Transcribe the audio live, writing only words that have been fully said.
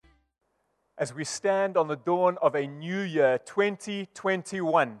as we stand on the dawn of a new year,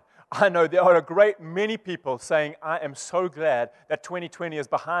 2021. I know there are a great many people saying, I am so glad that 2020 is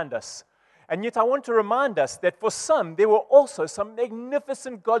behind us. And yet I want to remind us that for some, there were also some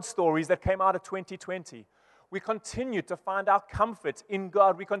magnificent God stories that came out of 2020. We continue to find our comfort in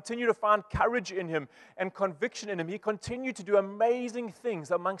God. We continue to find courage in Him and conviction in Him. He continued to do amazing things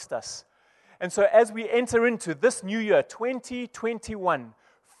amongst us. And so as we enter into this new year, 2021,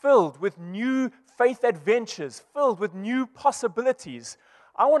 filled with new faith adventures, filled with new possibilities,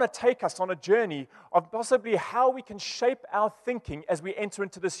 I want to take us on a journey of possibly how we can shape our thinking as we enter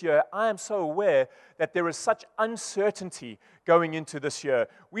into this year. I am so aware that there is such uncertainty going into this year.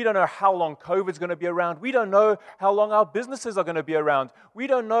 We don't know how long COVID's going to be around. We don't know how long our businesses are going to be around. We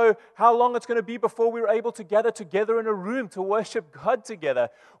don't know how long it's going to be before we're able to gather together in a room to worship God together.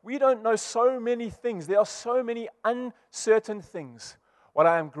 We don't know so many things. There are so many uncertain things. What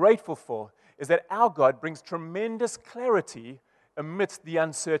I am grateful for is that our God brings tremendous clarity amidst the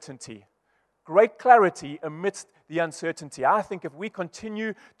uncertainty. Great clarity amidst the uncertainty. I think if we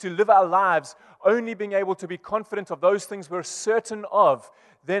continue to live our lives only being able to be confident of those things we're certain of,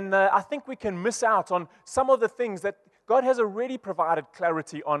 then I think we can miss out on some of the things that God has already provided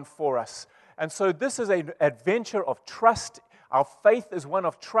clarity on for us. And so this is an adventure of trust. Our faith is one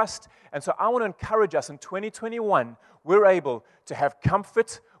of trust. And so I want to encourage us in 2021, we're able to have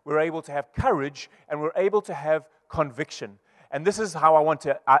comfort, we're able to have courage, and we're able to have conviction. And this is how I want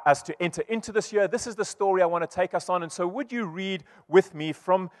us to enter into this year. This is the story I want to take us on. And so would you read with me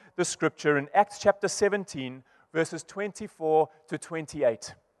from the scripture in Acts chapter 17, verses 24 to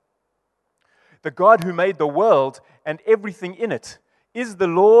 28. The God who made the world and everything in it is the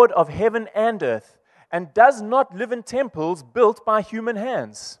Lord of heaven and earth, and does not live in temples built by human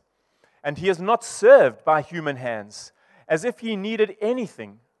hands. And He is not served by human hands, as if He needed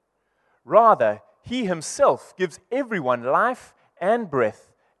anything. Rather, He Himself gives everyone life and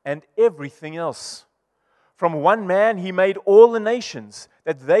breath and everything else. From one man He made all the nations,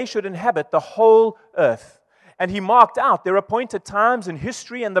 that they should inhabit the whole earth. And He marked out their appointed times in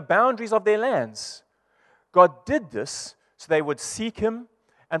history and the boundaries of their lands. God did this so they would seek Him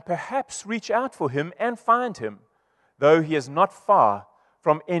and perhaps reach out for Him and find Him, though He is not far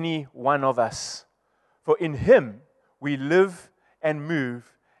from any one of us. For in Him we live and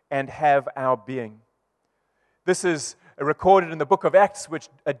move and have our being. This is recorded in the book of Acts, which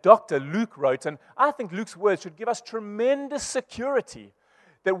a Dr. Luke wrote, and I think Luke's words should give us tremendous security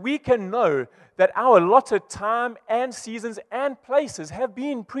that we can know that our allotted time and seasons and places have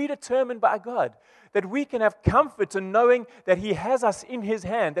been predetermined by God, that we can have comfort in knowing that He has us in His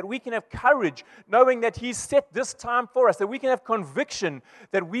hand, that we can have courage knowing that He's set this time for us, that we can have conviction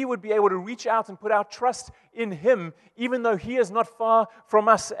that we would be able to reach out and put our trust in Him, even though He is not far from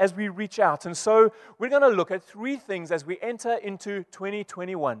us as we reach out. And so we're going to look at three things as we enter into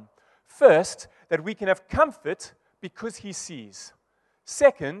 2021. First, that we can have comfort because He sees.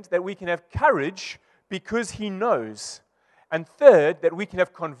 Second, that we can have courage because He knows. And third, that we can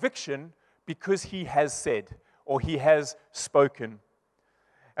have conviction because He has said or He has spoken.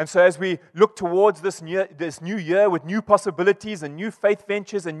 And so as we look towards this new year with new possibilities and new faith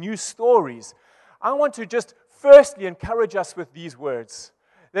ventures and new stories, I want to just firstly encourage us with these words,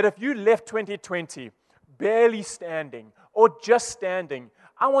 that if you left 2020 barely standing or just standing,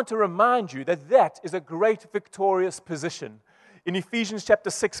 I want to remind you that that is a great victorious position. In Ephesians chapter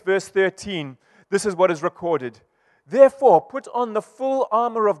 6, verse 13, this is what is recorded. Therefore, put on the full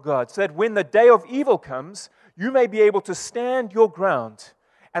armor of God, so that when the day of evil comes, you may be able to stand your ground,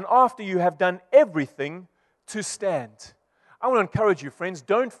 and after you have done everything, to stand. I want to encourage you, friends,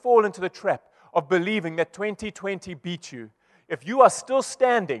 don't fall into the trap of believing that 2020 beat you. If you are still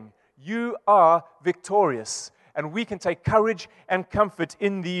standing, you are victorious, and we can take courage and comfort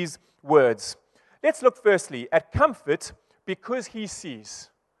in these words. Let's look firstly at comfort because He sees.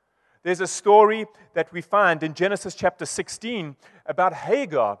 There's a story that we find in Genesis chapter 16 about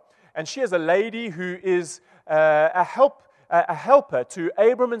Hagar, and she is a lady who is a helper to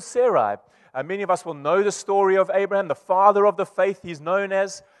Abram and Sarai. Many of us will know the story of Abraham, the father of the faith he's known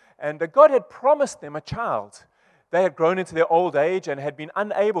as, and God had promised them a child. They had grown into their old age and had been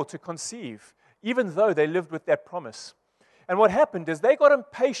unable to conceive, even though they lived with that promise. And what happened is they got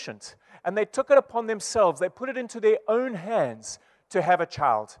impatient, and they took it upon themselves. They put it into their own hands to have a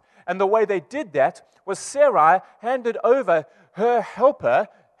child. And the way they did that was Sarai handed over her helper,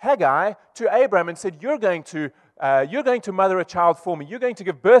 Hagar, to Abraham and said, you're going to you're going to mother a child for me. You're going to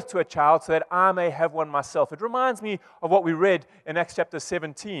give birth to a child so that I may have one myself. It reminds me of what we read in Acts chapter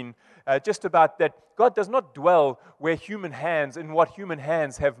 17, just about that God does not dwell where in what human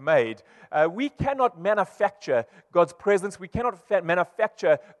hands have made. We cannot manufacture God's presence. We cannot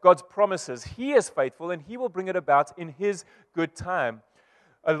manufacture God's promises. He is faithful, and He will bring it about in His good time.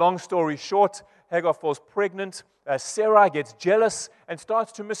 A long story short, Hagar falls pregnant. Sarai gets jealous and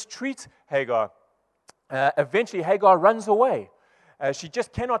starts to mistreat Hagar. Eventually, Hagar runs away. She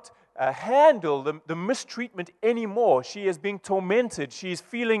just cannot handle the mistreatment anymore. She is being tormented. She is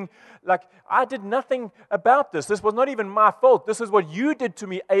feeling like, I did nothing about this. This was not even my fault. This is what you did to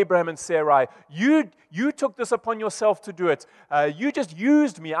me, Abraham and Sarai. You took this upon yourself to do it. You just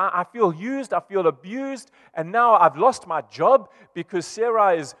used me. I feel used. I feel abused. And now I've lost my job because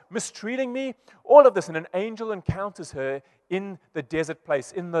Sarai is mistreating me. All of this, and an angel encounters her in the desert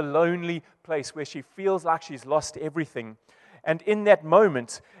place, in the lonely place where she feels like she's lost everything. And in that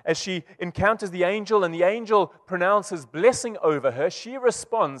moment, as she encounters the angel and the angel pronounces blessing over her, she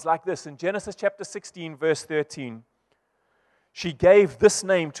responds like this in Genesis chapter 16, verse 13. She gave this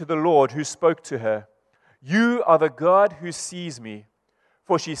name to the Lord who spoke to her. You are the God who sees me.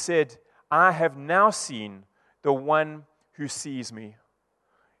 For she said, I have now seen the one who sees me.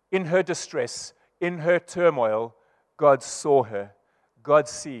 In her distress, in her turmoil, God saw her. God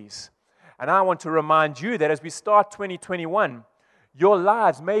sees. And I want to remind you that as we start 2021, your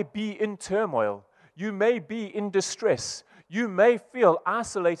lives may be in turmoil. You may be in distress. You may feel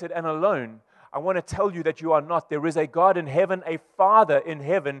isolated and alone. I want to tell you that you are not. There is a God in heaven, a Father in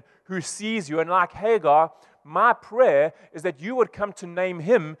heaven who sees you. And like Hagar, my prayer is that you would come to name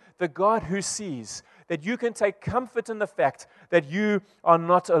Him the God who sees. That you can take comfort in the fact that you are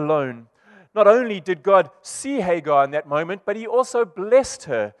not alone. Not only did God see Hagar in that moment, but He also blessed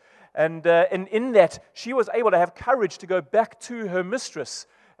her. And in that, she was able to have courage to go back to her mistress,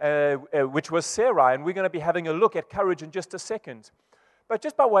 which was Sarai. And we're going to be having a look at courage in just a second. But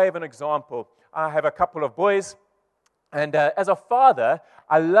just by way of an example, I have a couple of boys. And as a father,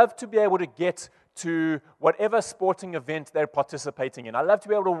 I love to be able to get to whatever sporting event they're participating in. I love to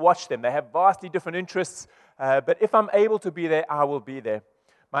be able to watch them. They have vastly different interests. But if I'm able to be there, I will be there.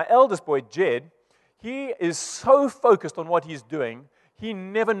 My eldest boy, Jed, he is so focused on what he's doing, he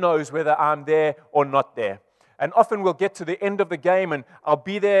never knows whether I'm there or not there. And often we'll get to the end of the game and I'll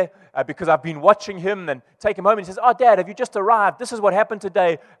be there because I've been watching him and take him home and he says, oh, Dad, have you just arrived? This is what happened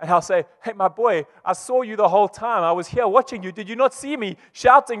today. And I'll say, hey, my boy, I saw you the whole time. I was here watching you. Did you not see me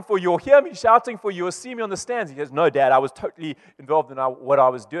shouting for you or hear me shouting for you or see me on the stands? He says, no, Dad, I was totally involved in what I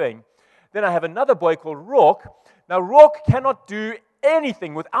was doing. Then I have another boy called Rourke. Now, Rourke cannot do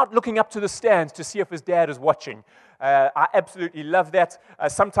anything without looking up to the stands to see if his dad is watching. I absolutely love that.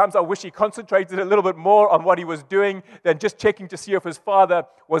 Sometimes I wish he concentrated a little bit more on what he was doing than just checking to see if his father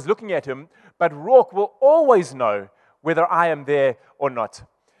was looking at him. But Rourke will always know whether I am there or not.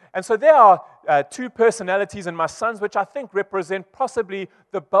 And so there are two personalities in my sons which I think represent possibly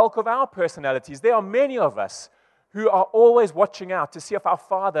the bulk of our personalities. There are many of us who are always watching out to see if our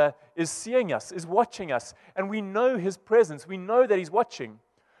Father is seeing us, is watching us, and we know His presence. We know that He's watching.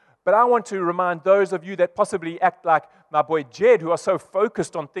 But I want to remind those of you that possibly act like my boy Jed, who are so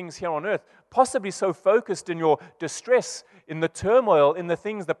focused on things here on earth, possibly so focused in your distress, in the turmoil, in the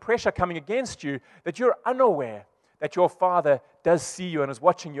things, the pressure coming against you, that you're unaware that your Father does see you and is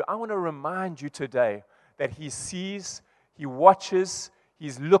watching you. I want to remind you today that He sees, He watches,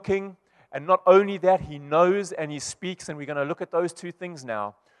 He's looking. And not only that, He knows and He speaks, and we're going to look at those two things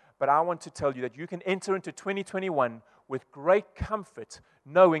now. But I want to tell you that you can enter into 2021 with great comfort,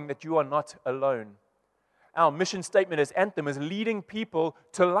 knowing that you are not alone. Our mission statement as Anthem is leading people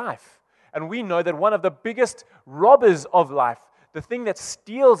to life. And we know that one of the biggest robbers of life, the thing that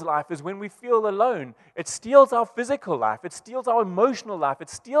steals life, is when we feel alone. It steals our physical life. It steals our emotional life. It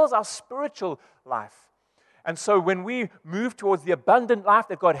steals our spiritual life. And so when we move towards the abundant life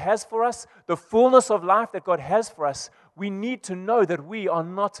that God has for us, the fullness of life that God has for us, we need to know that we are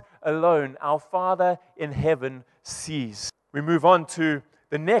not alone. Our Father in heaven sees. We move on to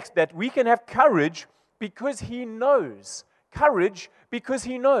the next, that we can have courage because He knows. Courage because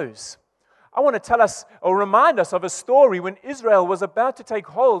He knows. I want to tell us or remind us of a story when Israel was about to take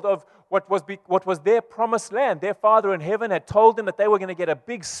hold of what was their promised land. Their Father in heaven had told them that they were going to get a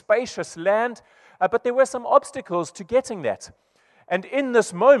big, spacious land. But there were some obstacles to getting that. And in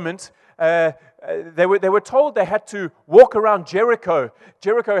this moment, they were told they had to walk around Jericho.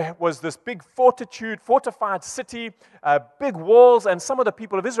 Jericho was this big fortified city, big walls, and some of the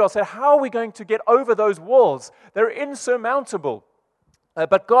people of Israel said, how are we going to get over those walls? They're insurmountable.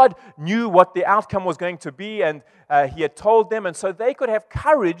 But God knew what the outcome was going to be, and He had told them, and so they could have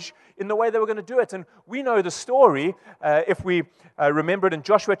courage in the way they were going to do it. And we know the story, if we remember it in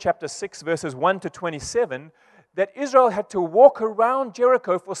Joshua chapter 6, verses 1 to 27, that Israel had to walk around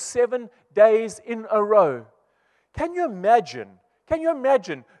Jericho for 7 days in a row. Can you imagine? Can you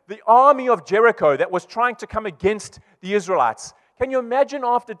imagine the army of Jericho that was trying to come against the Israelites? Can you imagine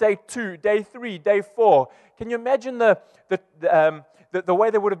after day 2, day 3, day 4? Can you imagine the way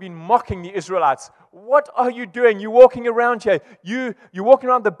they would have been mocking the Israelites? What are you doing? You're walking around here. You're walking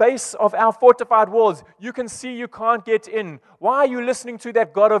around the base of our fortified walls. You can see you can't get in. Why are you listening to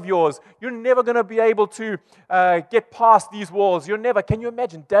that God of yours? You're never going to be able to get past these walls. You're never. Can you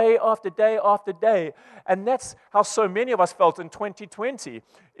imagine? Day after day after day. And that's how so many of us felt in 2020.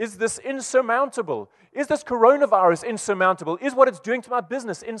 Is this insurmountable? Is this coronavirus insurmountable? Is what it's doing to my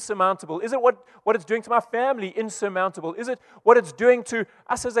business insurmountable? Is it what it's doing to my family insurmountable? Is it what it's doing to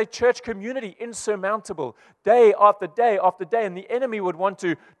us as a church community insurmountable? Day after day after day, and the enemy would want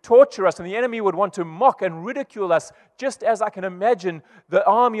to torture us, and the enemy would want to mock and ridicule us, just as I can imagine the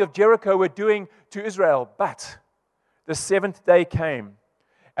army of Jericho were doing to Israel. But the 7th day came,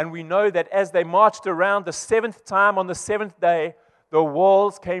 and we know that as they marched around the 7th time on the 7th day, the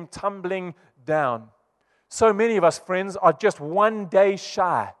walls came tumbling down. So many of us, friends, are just one day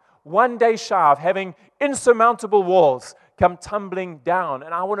shy of having insurmountable walls come tumbling down.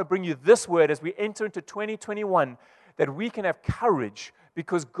 And I want to bring you this word as we enter into 2021, that we can have courage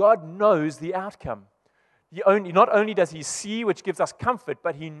because God knows the outcome. Not only does He see, which gives us comfort,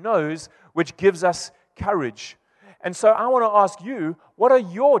 but He knows, which gives us courage. And so I want to ask you, what are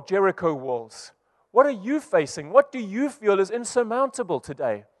your Jericho walls? What are you facing? What do you feel is insurmountable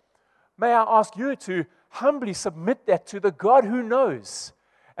today? May I ask you to humbly submit that to the God who knows.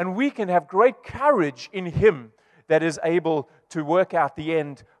 And we can have great courage in Him that is able to work out the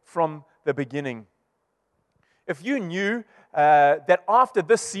end from the beginning. If you knew that after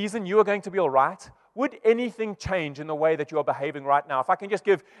this season you were going to be all right, would anything change in the way that you are behaving right now? If I can just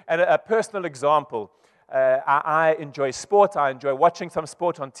give a personal example. I enjoy sport. I enjoy watching some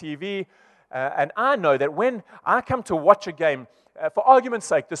sport on TV. And I know that when I come to watch a game, for argument's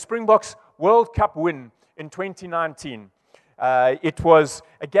sake, the Springboks World Cup win in 2019. It was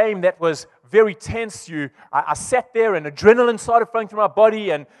a game that was very tense. I sat there and adrenaline started flowing through my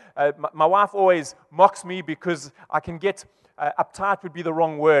body. And my wife always mocks me because I can get uptight would be the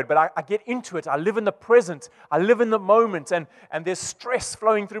wrong word, but I get into it. I live in the present. I live in the moment, and there's stress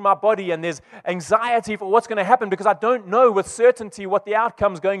flowing through my body, and there's anxiety for what's going to happen because I don't know with certainty what the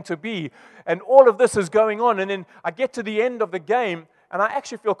outcome's going to be. And all of this is going on, and then I get to the end of the game, and I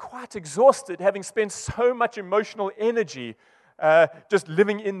actually feel quite exhausted, having spent so much emotional energy just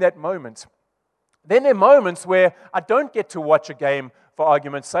living in that moment. Then there are moments where I don't get to watch a game for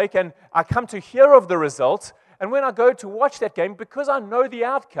argument's sake, and I come to hear of the result. And when I go to watch that game, because I know the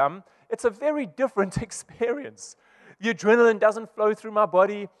outcome, it's a very different experience. The adrenaline doesn't flow through my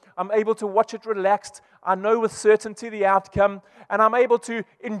body. I'm able to watch it relaxed. I know with certainty the outcome, and I'm able to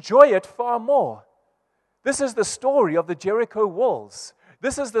enjoy it far more. This is the story of the Jericho walls.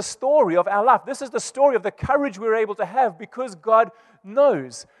 This is the story of our life. This is the story of the courage we're able to have because God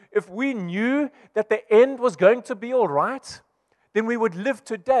knows. If we knew that the end was going to be all right, then we would live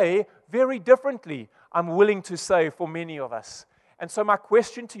today very differently, I'm willing to say, for many of us. And so my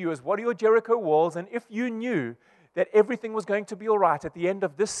question to you is, what are your Jericho walls? And if you knew that everything was going to be all right at the end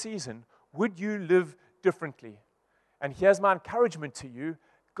of this season, would you live differently? And here's my encouragement to you.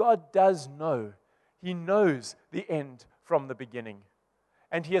 God does know. He knows the end from the beginning.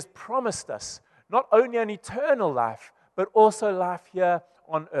 And He has promised us not only an eternal life, but also life here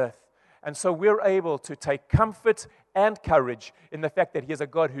on earth. And so we're able to take comfort and courage in the fact that He is a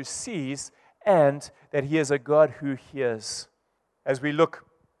God who sees and that He is a God who hears. As we look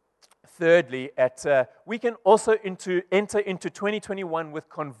thirdly at, we can also enter into 2021 with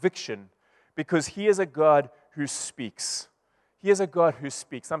conviction because He is a God who speaks. He is a God who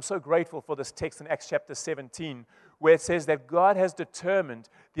speaks. I'm so grateful for this text in Acts chapter 17 where it says that God has determined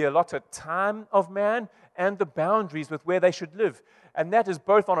the allotted time of man and the boundaries with where they should live. And that is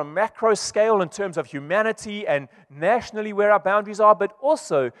both on a macro scale in terms of humanity and nationally where our boundaries are, but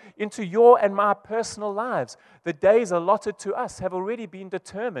also into your and my personal lives. The days allotted to us have already been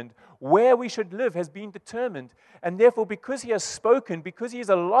determined. Where we should live has been determined. And therefore, because He has spoken, because He has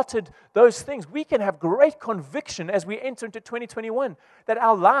allotted those things, we can have great conviction as we enter into 2021 that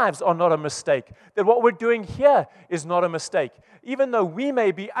our lives are not a mistake, that what we're doing here is not a mistake. Even though we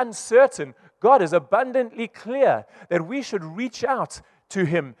may be uncertain, God is abundantly clear that we should reach out to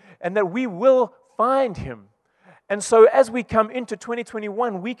Him and that we will find Him. And so as we come into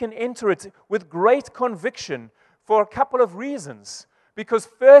 2021, we can enter it with great conviction for a couple of reasons. Because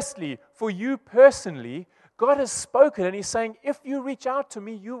firstly, for you personally, God has spoken and He's saying, if you reach out to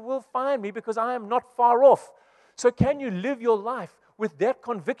me, you will find me because I am not far off. So can you live your life with that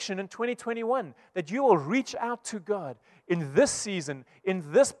conviction in 2021, that you will reach out to God in this season, in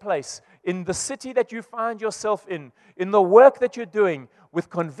this place, in the city that you find yourself in the work that you're doing? With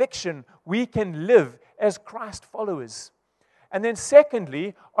conviction, we can live as Christ followers. And then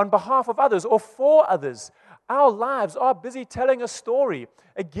secondly, on behalf of others or for others, our lives are busy telling a story.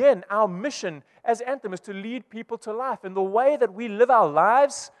 Again, our mission as Anthem is to lead people to life. And the way that we live our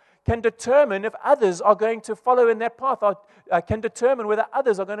lives can determine if others are going to follow in that path, or can determine whether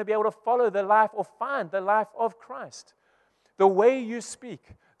others are going to be able to follow the life or find the life of Christ. The way you speak,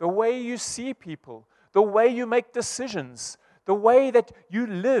 the way you see people, the way you make decisions, the way that you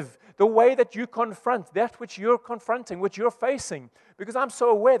live, the way that you confront that which you're confronting, which you're facing. Because I'm so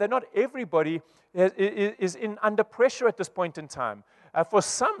aware that not everybody is under pressure at this point in time. For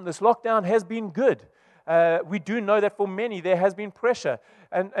some, this lockdown has been good. We do know that for many, there has been pressure.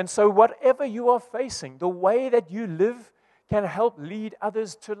 And so whatever you are facing, the way that you live can help lead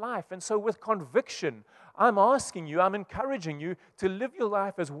others to life. And so with conviction, I'm asking you, I'm encouraging you to live your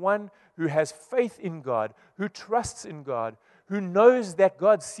life as one who has faith in God, who trusts in God, who knows that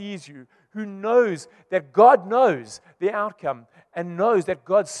God sees you, who knows that God knows the outcome, and knows that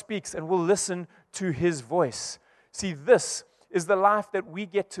God speaks and will listen to His voice. See, this is the life that we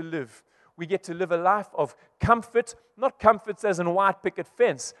get to live. We get to live a life of comfort, not comforts as in white picket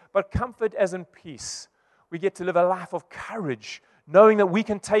fence, but comfort as in peace. We get to live a life of courage, knowing that we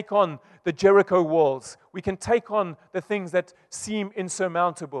can take on the Jericho walls. We can take on the things that seem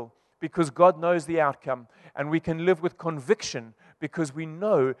insurmountable because God knows the outcome. And we can live with conviction because we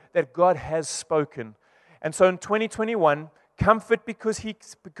know that God has spoken. And so in 2021, comfort because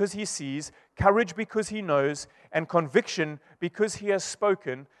he sees, courage because He knows, and conviction because He has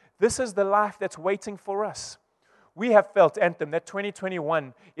spoken. This is the life that's waiting for us. We have felt, Anthem, that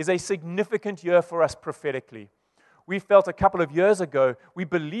 2021 is a significant year for us prophetically. We felt a couple of years ago, we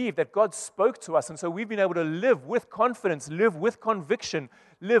believed that God spoke to us, and so we've been able to live with confidence, live with conviction,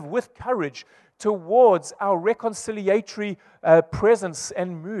 live with courage towards our reconciliatory presence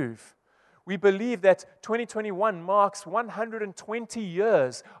and move. We believe that 2021 marks 120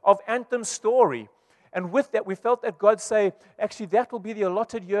 years of Anthem's story. And with that, we felt that God say, actually, that will be the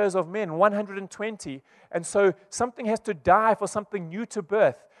allotted years of men, 120. And so something has to die for something new to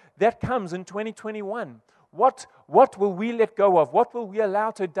birth. That comes in 2021. What will we let go of? What will we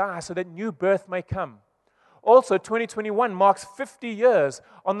allow to die so that new birth may come? Also, 2021 marks 50 years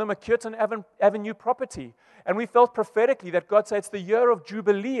on the McCurtain Avenue property. And we felt prophetically that God said it's the year of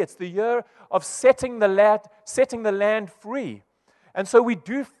Jubilee. It's the year of setting the land free. And so we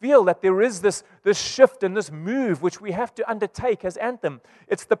do feel that there is this shift and this move which we have to undertake as Anthem.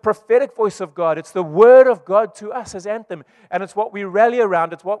 It's the prophetic voice of God. It's the word of God to us as Anthem. And it's what we rally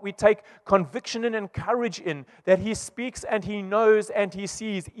around. It's what we take conviction in and courage in, that He speaks and He knows and He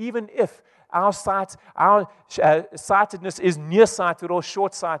sees, even if our sightedness is nearsighted or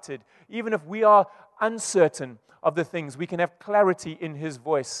short-sighted. Even if we are uncertain of the things, we can have clarity in His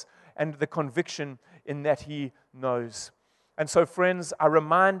voice and the conviction in that He knows. And so, friends, I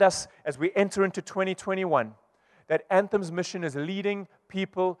remind us as we enter into 2021 that Anthem's mission is leading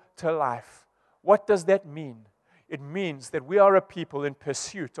people to life. What does that mean? It means that we are a people in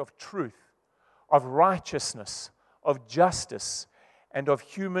pursuit of truth, of righteousness, of justice, and of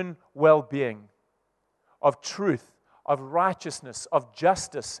human well-being. Of truth, of righteousness, of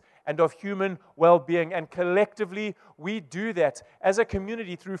justice, and of human well-being. And collectively, we do that as a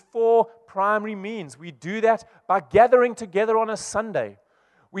community through 4 primary means. We do that by gathering together on a Sunday.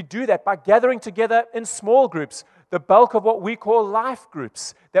 We do that by gathering together in small groups, the bulk of what we call life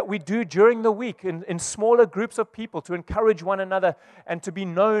groups that we do during the week in smaller groups of people to encourage one another and to be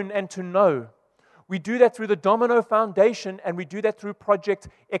known and to know. We do that through the Domino Foundation, and we do that through Project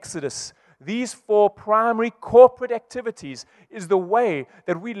Exodus. These 4 primary corporate activities is the way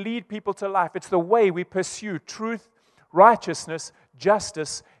that we lead people to life. It's the way we pursue truth, righteousness,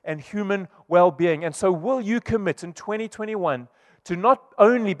 justice, and human well-being. And so will you commit in 2021 to not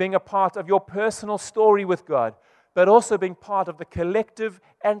only being a part of your personal story with God, but also being part of the collective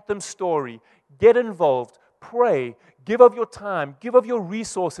Anthem story? Get involved, pray, give of your time, give of your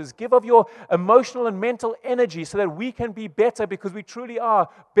resources, give of your emotional and mental energy so that we can be better, because we truly are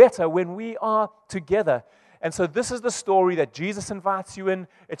better when we are together. And so this is the story that Jesus invites you in.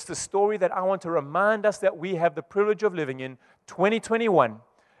 It's the story that I want to remind us that we have the privilege of living in 2021.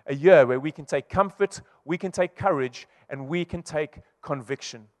 a year where we can take comfort, we can take courage, and we can take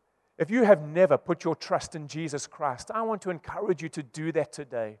conviction. If you have never put your trust in Jesus Christ, I want to encourage you to do that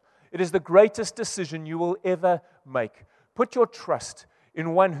today. It is the greatest decision you will ever make. Put your trust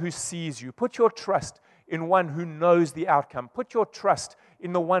in one who sees you. Put your trust in one who knows the outcome. Put your trust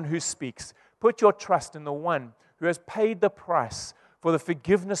in the one who speaks. Put your trust in the one who has paid the price for the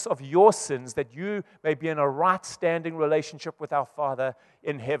forgiveness of your sins, that you may be in a right standing relationship with our Father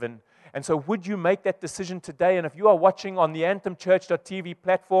in heaven. And so would you make that decision today? And if you are watching on the AnthemChurch.tv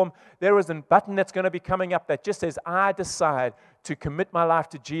platform, there is a button that's going to be coming up that just says, I decide to commit my life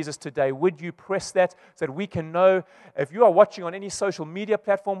to Jesus today. Would you press that so that we can know? If you are watching on any social media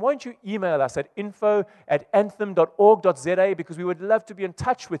platform, why don't you email us at info@anthem.org.za, because we would love to be in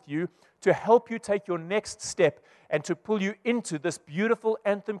touch with you to help you take your next step and to pull you into this beautiful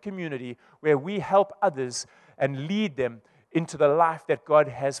Anthem community where we help others and lead them into the life that God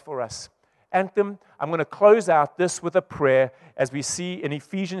has for us. Anthem, I'm going to close out this with a prayer as we see in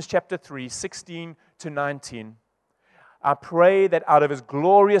Ephesians chapter 3, 16 to 19. I pray that out of His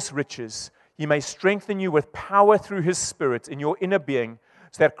glorious riches, He may strengthen you with power through His Spirit in your inner being,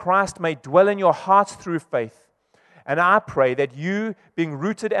 so that Christ may dwell in your hearts through faith. And I pray that you, being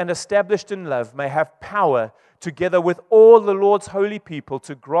rooted and established in love, may have power, together with all the Lord's holy people,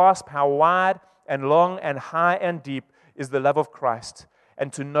 to grasp how wide and long and high and deep is the love of Christ,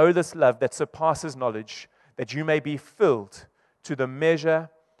 and to know this love that surpasses knowledge, that you may be filled to the measure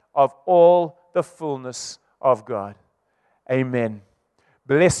of all the fullness of God. Amen.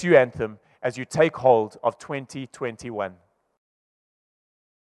 Bless you, Anthem, as you take hold of 2021.